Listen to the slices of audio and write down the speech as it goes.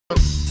Oh,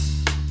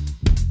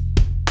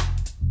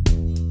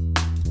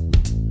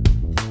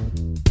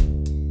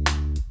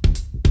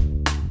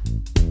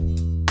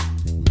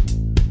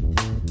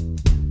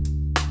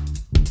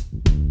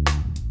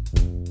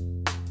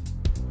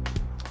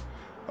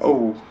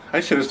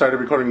 I should have started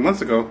recording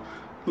months ago.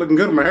 Looking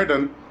good with my hair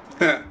done.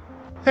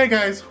 Hey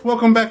guys,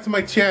 welcome back to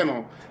my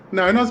channel.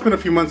 Now I know it's been a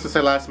few months since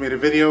I last made a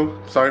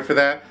video. Sorry for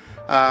that.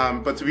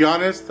 But to be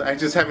honest, I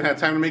just haven't had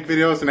time to make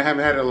videos and I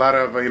haven't had a lot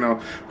of,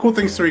 cool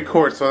things to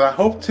record. So I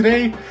hope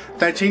today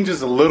that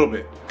changes a little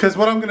bit. Because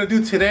what I'm going to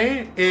do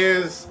today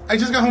is, I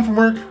just got home from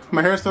work.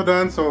 My hair's still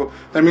done, so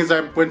that means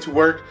I went to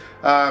work.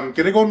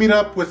 Gonna go meet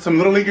up with some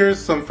little leaguers,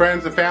 some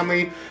friends and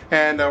family,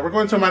 and we're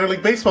going to a minor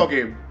league baseball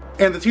game.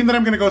 And the team that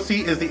I'm going to go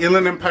see is the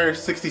Inland Empire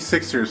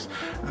 66ers.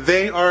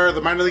 They are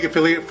the minor league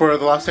affiliate for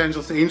the Los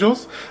Angeles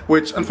Angels,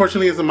 which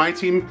unfortunately isn't my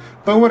team,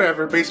 but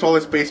whatever, baseball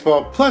is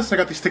baseball. Plus, I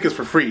got these tickets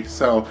for free,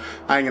 so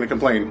I ain't going to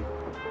complain.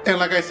 And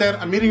like I said,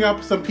 I'm meeting up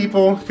with some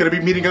people, going to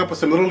be meeting up with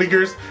some little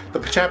leaguers, the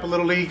Pachapa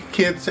Little League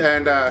kids,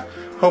 and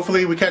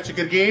hopefully we catch a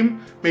good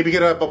game, maybe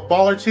get a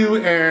ball or two,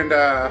 and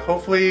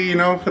hopefully,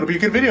 it'll be a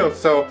good video,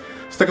 so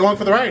stick along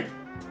for the ride.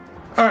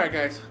 Alright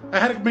guys, I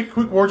had to make a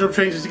quick wardrobe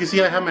change. As you can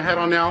see, I have my hat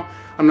on now.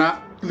 I'm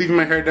not leaving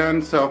my hair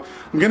done, so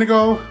I'm gonna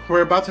go.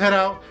 We're about to head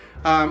out.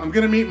 I'm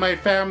gonna meet my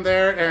fam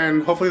there,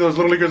 and hopefully those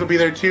little leaguers will be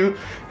there too.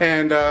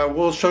 And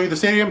we'll show you the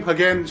stadium.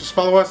 Again, just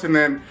follow us, and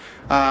then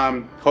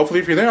hopefully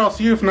if you're there, I'll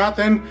see you. If not,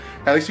 then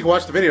at least you can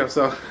watch the video,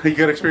 so you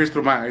get experience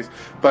through my eyes.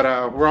 But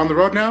we're on the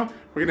road now.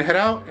 We're gonna head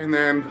out, and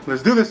then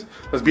let's do this.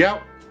 Let's be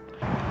out.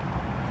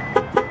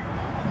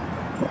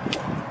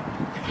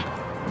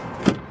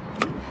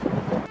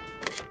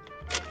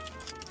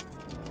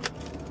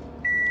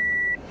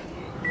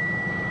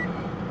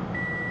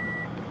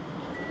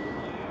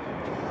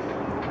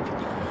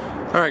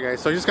 Alright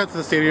guys, so I just got to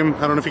the stadium.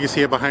 I don't know if you can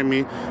see it behind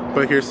me,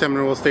 but here's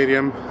Seminole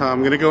Stadium.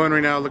 I'm gonna go in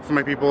right now, look for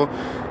my people,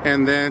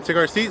 and then take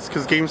our seats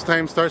because game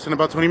time starts in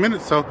about 20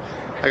 minutes, so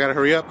I gotta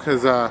hurry up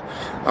because I'm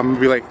gonna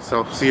be late,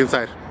 so see you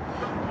inside.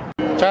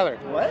 Tyler.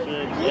 What?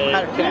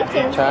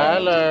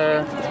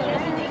 Tyler.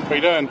 What are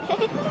you doing?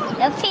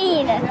 The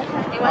feed.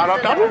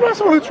 I'm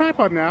messing with the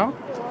tripod now.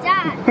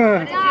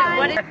 Dad.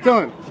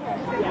 Dylan.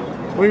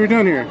 What are you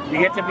doing here? You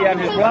get to be on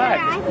his block.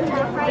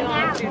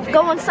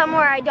 Going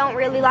somewhere I don't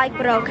really like,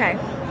 but okay.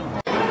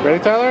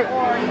 Ready, Tyler?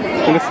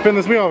 I'm gonna spin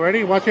this wheel.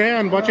 Ready? Watch your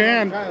hand. Watch your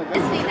hand.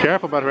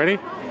 Careful, bud. Ready?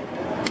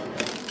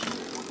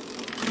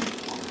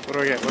 What do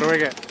I get? What do I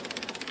get?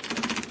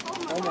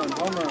 Home run,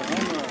 home run,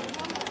 home run.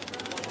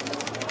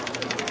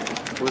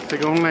 What's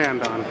it gonna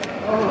land on? What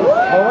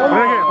do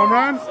I get? Home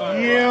run?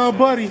 Yeah,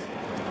 buddy.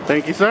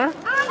 Thank you, sir.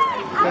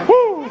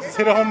 Woo! Just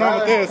hit a home run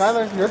with this.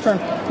 Tyler, your turn.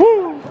 Woo!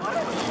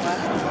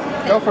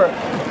 Go for it.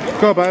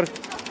 Go, bud.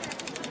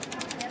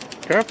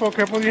 Careful,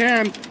 careful with your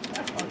hand.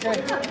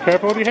 Okay.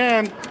 Careful with your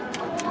hand.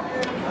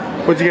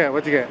 What'd you get?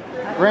 What'd you get?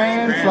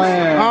 Grand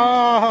Slam.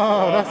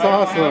 Oh, that's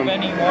awesome.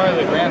 Any more of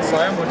the Grand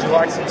Slam? Would you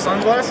like some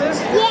sunglasses?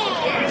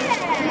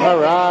 Yeah. All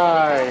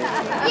right.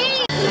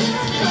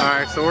 All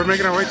right, so we're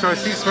making our way to our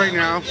seats right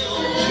now. You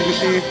can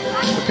see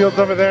the field's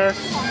over there.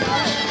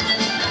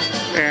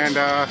 And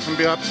I'm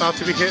about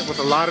to be hit with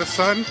a lot of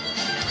sun.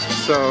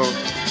 So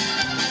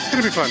it's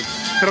gonna be fun.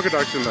 It'll get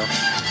dark soon though.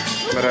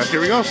 But here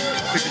we go.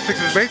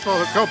 66ers baseball.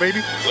 Let's go,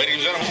 baby. Ladies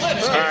and gentlemen,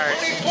 let's All right.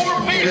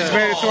 We just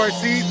made it to our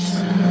seats.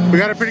 We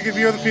got a pretty good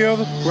view of the field.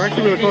 We're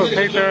actually really close.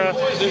 Hey, Sarah.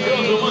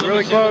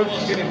 Really close.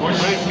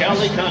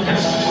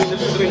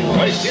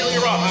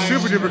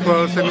 Super duper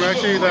close. And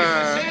actually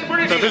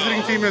the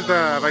visiting team is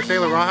the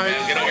Visalia Rawhide.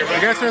 I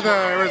guess they're the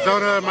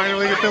Arizona minor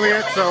league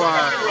affiliate. So,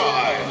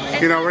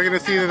 we're going to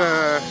see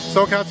the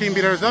SoCal team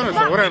beat Arizona.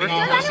 So whatever.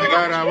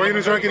 But we're going to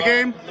enjoy the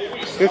game.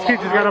 This kid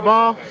just got a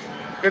ball.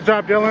 Good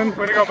job, Dylan.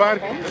 Way to go, bud.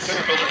 I'm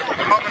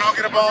hoping I'll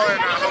get a ball and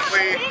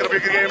hopefully it'll be a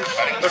good game.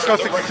 Let's go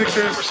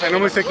 66ers. I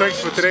normally say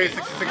Quakes, but today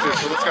 66ers,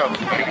 so let's go.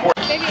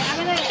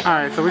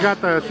 Alright, so we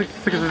got the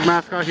 66ers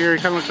mascot here.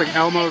 He kind of looks like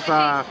Elmo's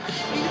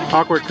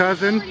awkward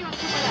cousin.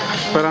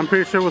 But I'm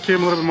pretty sure we'll see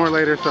him a little bit more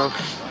later, so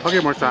I'll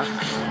get more shots.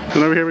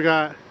 And over here we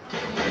got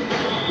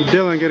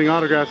Dylan getting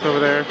autographs over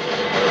there.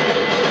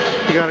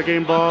 He got a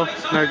game ball,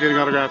 now he's getting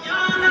autographs.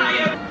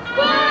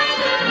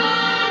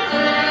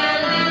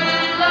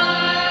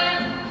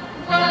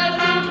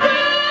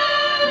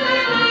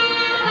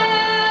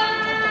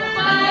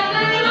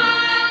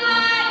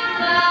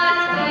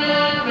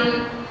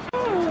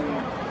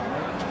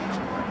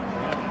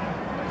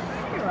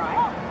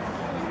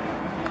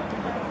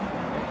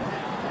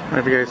 I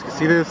don't know if you guys can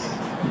see this.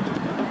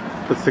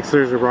 The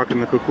Sixers are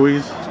rocking the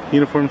Cucuys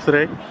uniforms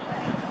today.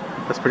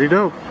 That's pretty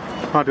dope.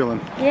 Huh,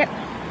 Dylan? Yep.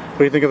 What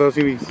do you think of those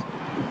unis?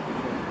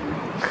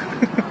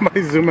 My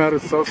zoom out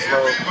is so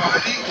slow.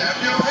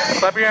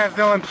 Clap your hands,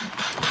 Dylan.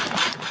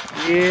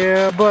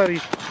 Yeah, buddy.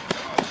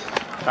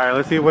 Alright,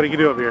 let's see what he can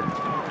do up here.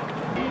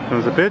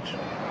 Comes a pitch.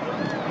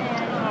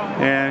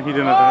 And he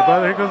did nothing.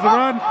 But here goes the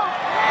run.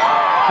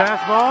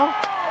 Pass ball.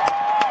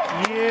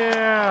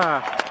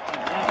 Yeah.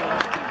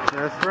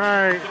 That's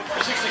right.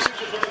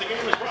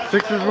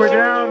 Sixers were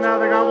down, now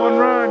they got one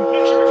run.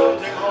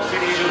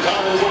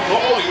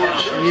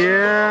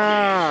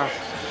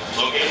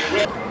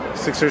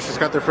 66ers just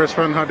got their first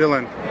run. How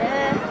Dylan?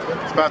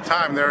 Yeah. It's about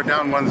time. They were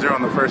down 1-0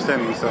 in the first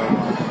inning, so.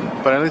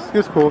 But at least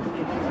it's cool.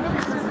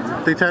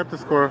 They tied up the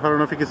score. I don't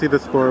know if you can see the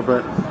score,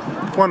 but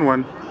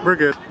 1-1. We're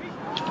good.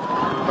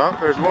 Oh,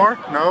 there's more?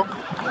 No.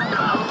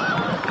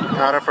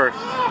 Out at first.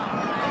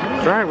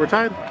 It's alright, we're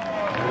tied.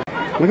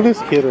 Look at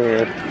this kid right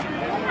here.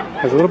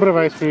 Has a little bit of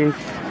ice cream.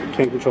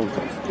 Can't control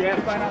himself.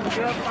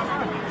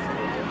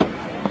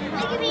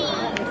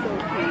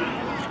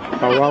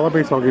 Oh, while a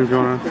baseball game's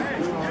going on.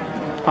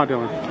 How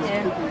Dylan?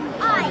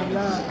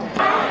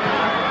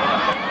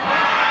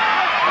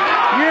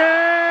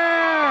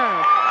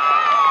 Yeah!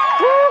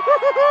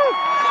 Woo-hoo-hoo-hoo!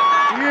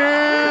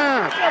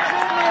 Yeah!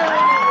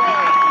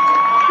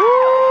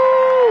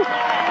 Woo!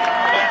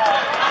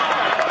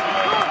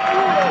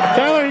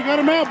 Tyler, you got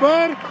him out,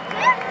 bud.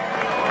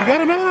 You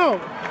got him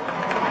out.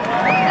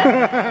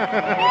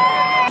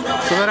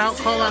 So that out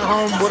call at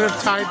home would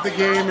have tied the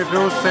game if it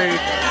was safe,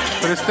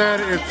 but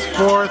instead it's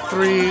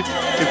 4-3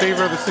 in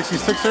favor of the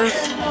 66ers,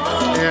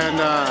 and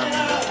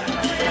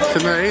it's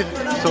in the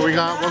 8th, so we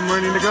got one more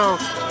inning to go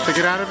to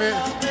get out of it,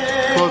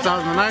 close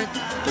out in the 9th,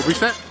 we'll be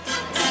set.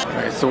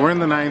 Alright, so we're in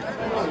the 9th,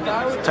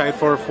 tied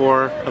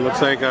 4-4. It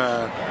looks like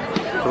the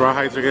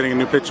Rawhides are getting a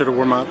new pitcher to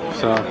warm up,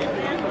 so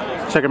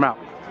check him out.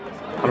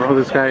 I don't know who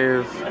this guy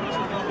is,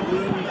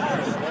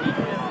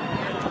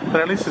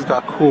 but at least he's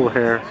got cool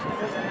hair.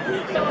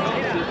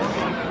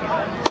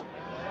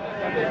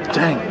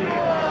 Dang.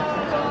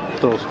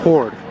 Those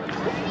horde.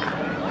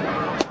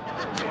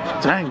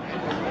 Dang.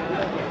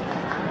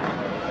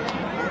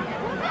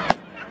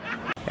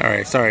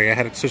 Alright, sorry, I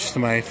had to switch to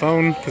my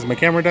phone because my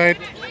camera died.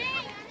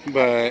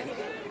 But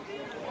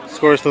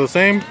score is still the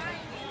same.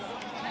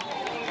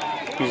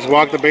 You just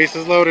walk the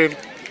bases loaded.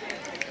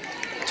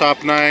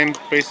 Top 9,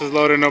 bases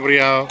loaded, nobody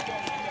out.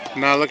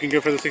 Not looking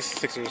good for the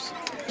 66ers.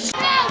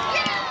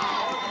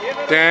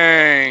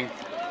 Dang.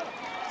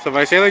 So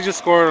Visalia just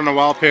scored on a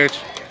wild pitch.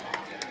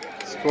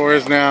 Score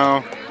is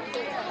now.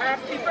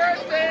 Happy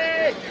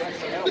birthday!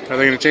 Are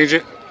they going to change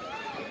it?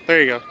 There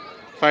you go.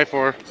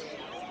 5-4.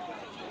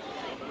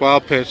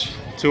 Wild pitch.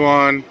 2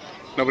 on.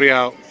 Nobody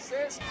out.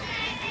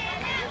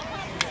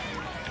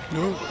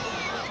 No.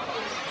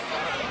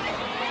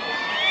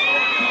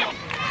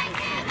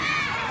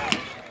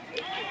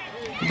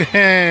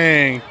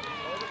 Dang.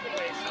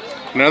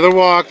 Another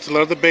walk to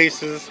load the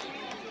bases.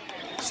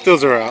 Still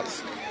 0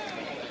 outs.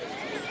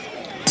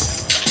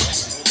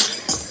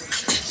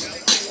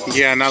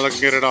 Yeah, not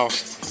looking good at all.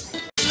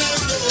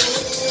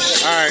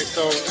 Alright,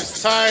 so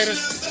it's tied in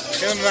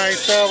the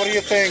 9th. What do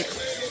you think?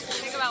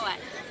 Think about what?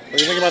 What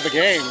do you think about the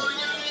game?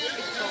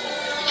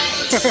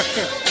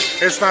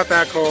 It's not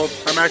that cold.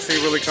 I'm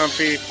actually really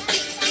comfy.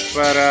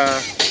 But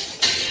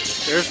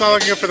it's not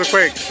looking good for the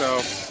Quakes,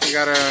 so we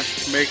gotta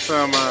make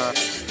some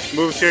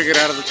moves here, get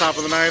out of the top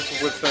of the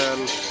 9th with the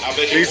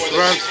least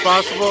runs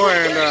possible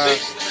and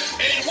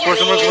score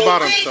some runs at the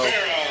bottom. So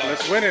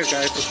let's win it,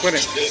 guys. Let's win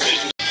it.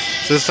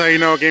 So this is how you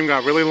know a game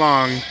got really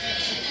long.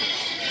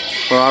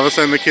 Well, all of a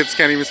sudden the kids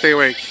can't even stay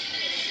awake.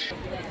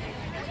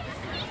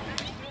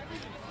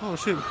 Oh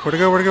shoot, where'd it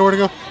go, where'd it go, where'd it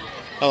go?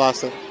 I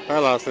lost it, I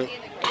lost it.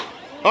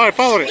 Oh, I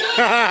followed it.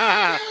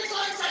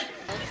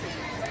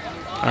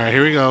 Alright,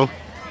 here we go.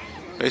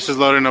 Bases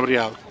loaded, nobody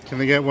out. Can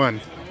they get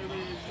one?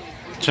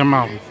 Come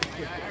on.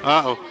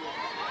 Uh-oh.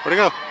 Where'd it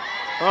go?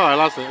 Oh, I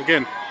lost it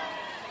again.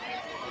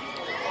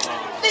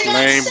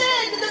 Lame.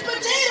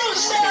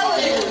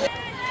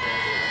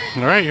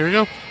 Alright, here we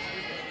go.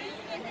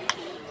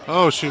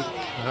 Oh shoot.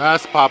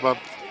 That's pop up.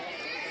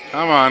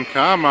 Come on,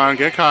 come on.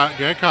 Get caught,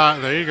 get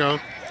caught. There you go.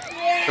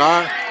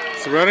 Caught.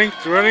 It's running,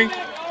 it's running.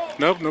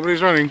 Nope,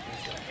 nobody's running.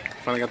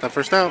 Finally got that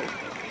first out.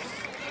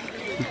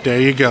 There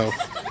you go.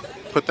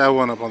 Put that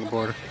one up on the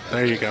board.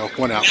 There you go.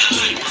 1 out.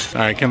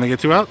 Alright, can they get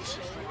 2 outs?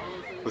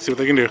 Let's see what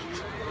they can do.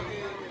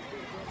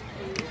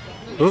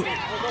 Ooh,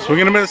 swing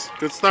and a miss.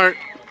 Good start.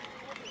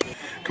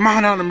 Come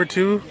on, out number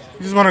 2. You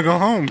just want to go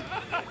home.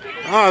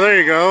 Oh, there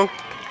you go.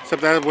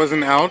 Except that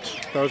wasn't out.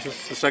 That was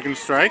just the second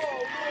strike.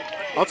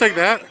 I'll take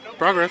that.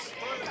 Progress.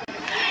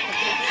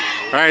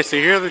 Alright, so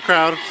here's the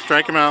crowd.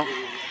 Strike him out.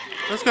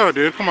 Let's go,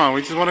 dude. Come on.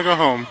 We just want to go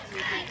home.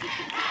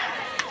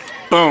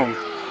 Boom.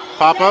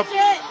 Pop up.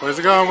 Where's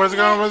it going? Where's it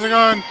going? Where's it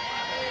going?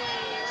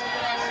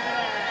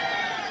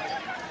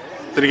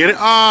 Did he get it?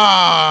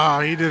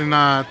 Oh, he did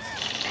not.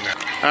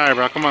 Alright,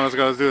 bro. Come on. Let's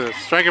go. Let's do this.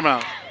 Strike him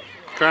out.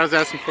 Crowd's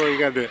asking for it. You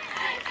gotta do it.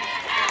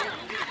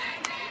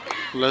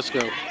 Let's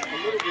go.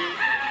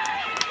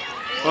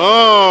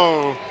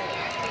 Oh.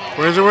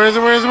 Where is it? Where is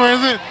it? Where is it? Where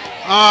is it?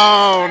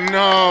 Oh,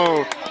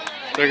 no.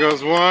 There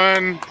goes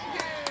 1,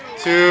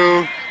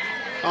 2.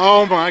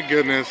 Oh, my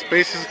goodness.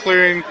 Bases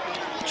clearing.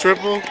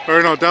 Triple.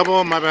 Or no,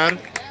 double. My bad.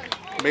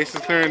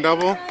 Bases clearing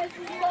double.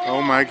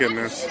 Oh, my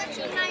goodness.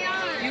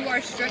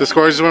 The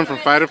score just went from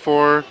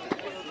 5-4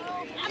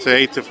 to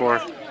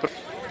 8-4.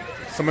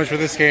 So much for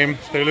this game.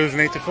 They're losing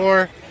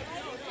 8-4.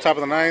 Top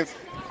of the 9th.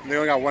 They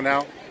only got 1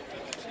 out.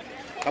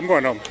 I'm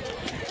going home.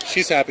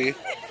 She's happy.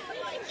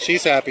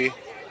 She's happy.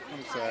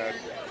 I'm sad.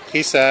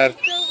 He's sad.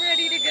 So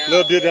ready to go.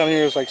 Little dude down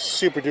here is like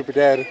super duper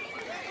dead.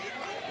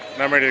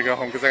 And I'm ready to go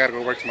home because I gotta go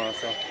to work tomorrow.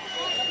 So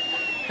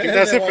I think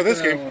that's it for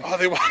this game. Oh,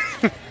 they won.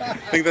 I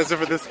think that's it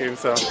for this game.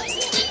 So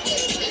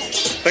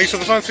thanks for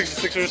the fun,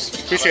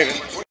 66ers. Appreciate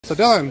it. So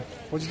Dylan,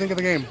 what'd you think of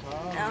the game?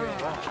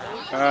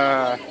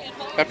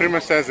 That pretty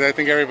much says it. I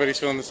think everybody's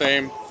feeling the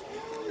same.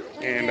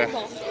 And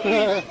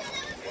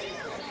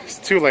it's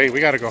too late. We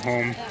gotta go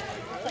home.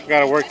 We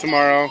gotta work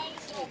tomorrow.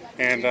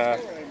 And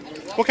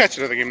we'll catch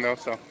another game though,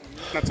 so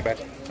not too bad.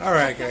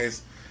 Alright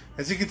guys,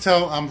 as you can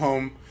tell, I'm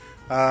home.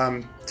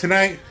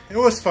 Tonight, it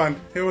was fun.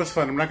 It was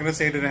fun. I'm not gonna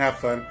say I didn't have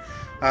fun.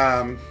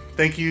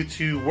 Thank you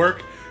to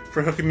work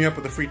for hooking me up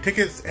with the free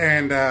tickets.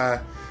 And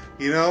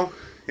you know,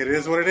 it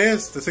is what it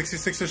is. The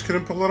 66ers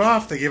couldn't pull it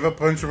off. They gave up a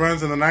bunch of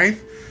runs in the 9th.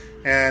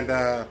 And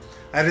I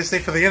didn't stay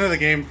for the end of the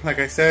game, like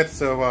I said.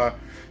 So,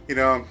 you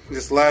know,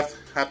 just left.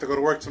 Have to go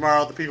to work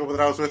tomorrow. The people that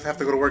I was with have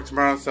to go to work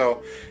tomorrow.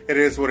 So, it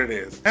is what it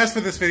is. As for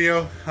this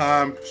video,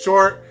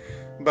 short,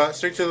 but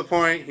straight to the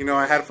point. You know,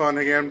 I had fun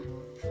again.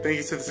 Thank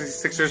you to the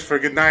 66ers for a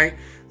good night.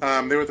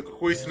 They were at the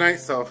Cucuys tonight,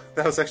 so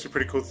that was actually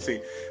pretty cool to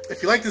see.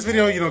 If you like this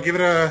video, you know, give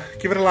it a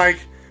like,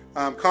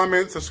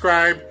 comment,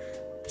 subscribe.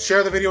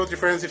 Share the video with your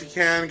friends if you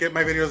can. Get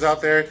my videos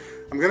out there.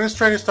 I'm going to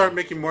try to start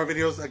making more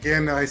videos.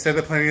 Again, I said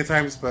that plenty of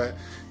times, but,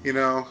 you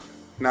know,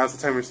 now's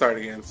the time to start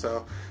again.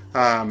 So,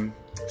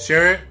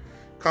 share it,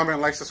 comment,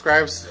 like,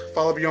 subscribe,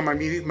 follow me on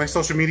my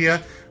social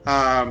media.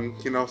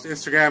 You know,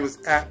 Instagram is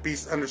at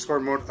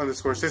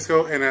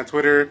beast_mode_Cisco, and on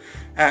Twitter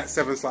at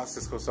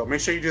 7slotcisco. So make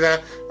sure you do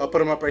that. I'll put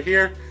them up right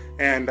here,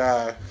 and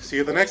see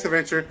you at the next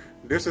adventure.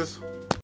 Deuces.